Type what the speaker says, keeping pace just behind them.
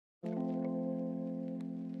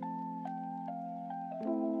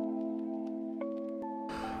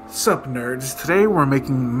Sup nerds, today we're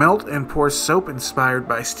making melt and pour soap inspired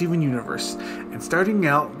by Steven Universe, and starting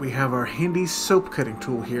out we have our handy soap cutting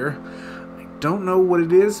tool here. I don't know what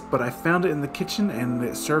it is, but I found it in the kitchen and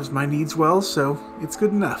it serves my needs well, so it's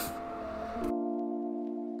good enough.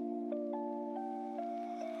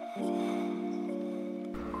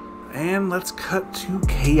 And let's cut to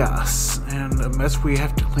chaos and a mess we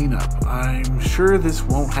have to clean up. I'm sure this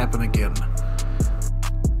won't happen again.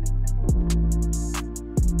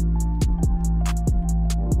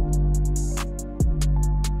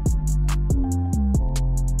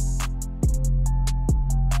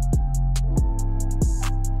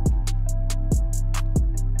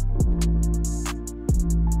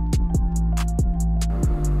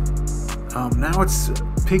 Now it's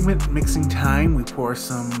pigment mixing time. We pour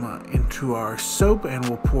some into our soap and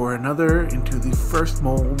we'll pour another into the first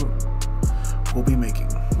mold we'll be making.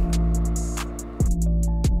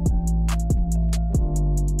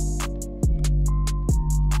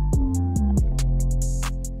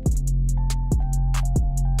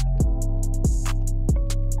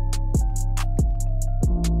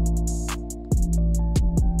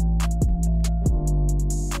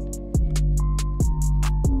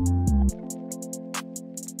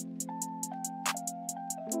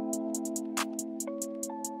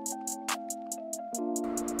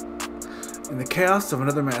 In the chaos of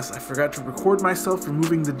another mess, I forgot to record myself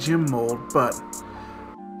removing the gym mold, but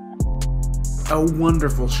a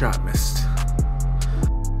wonderful shot missed.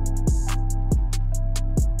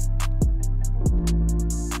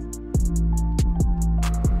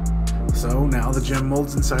 So now the gem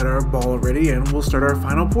mold's inside our ball already, and we'll start our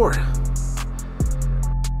final pour.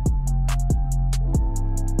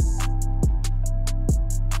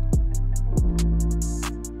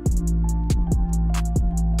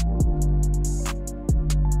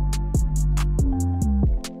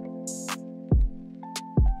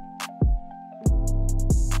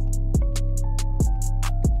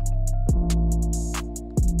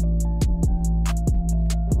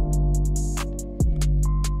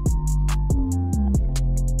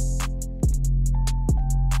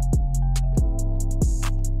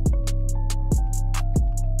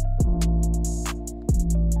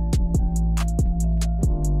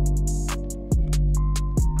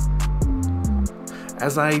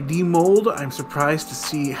 As I demold, I'm surprised to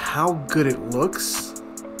see how good it looks.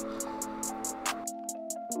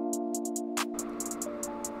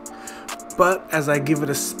 But as I give it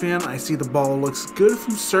a spin, I see the ball looks good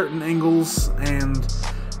from certain angles and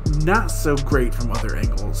not so great from other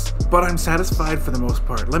angles. But I'm satisfied for the most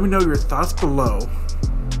part. Let me know your thoughts below.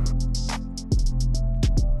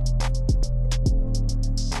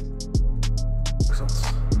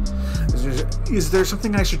 Is there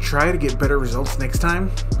something I should try to get better results next time?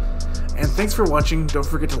 And thanks for watching. Don't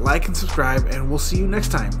forget to like and subscribe, and we'll see you next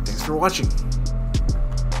time. Thanks for watching.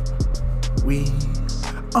 We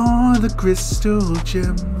are the crystal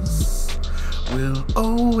gems. We'll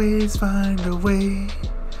always find a way.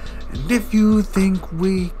 And if you think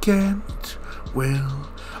we can't, we'll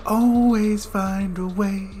always find a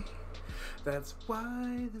way. That's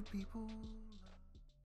why the people